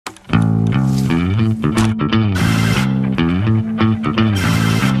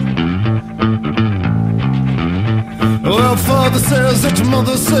father says it, your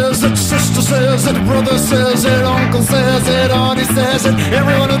mother says it, your sister says it, brother says it, uncle says it, auntie says it,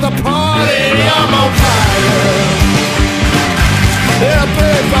 everyone at the party, I'm on fire. Yeah,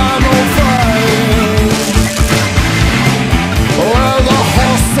 babe, I'm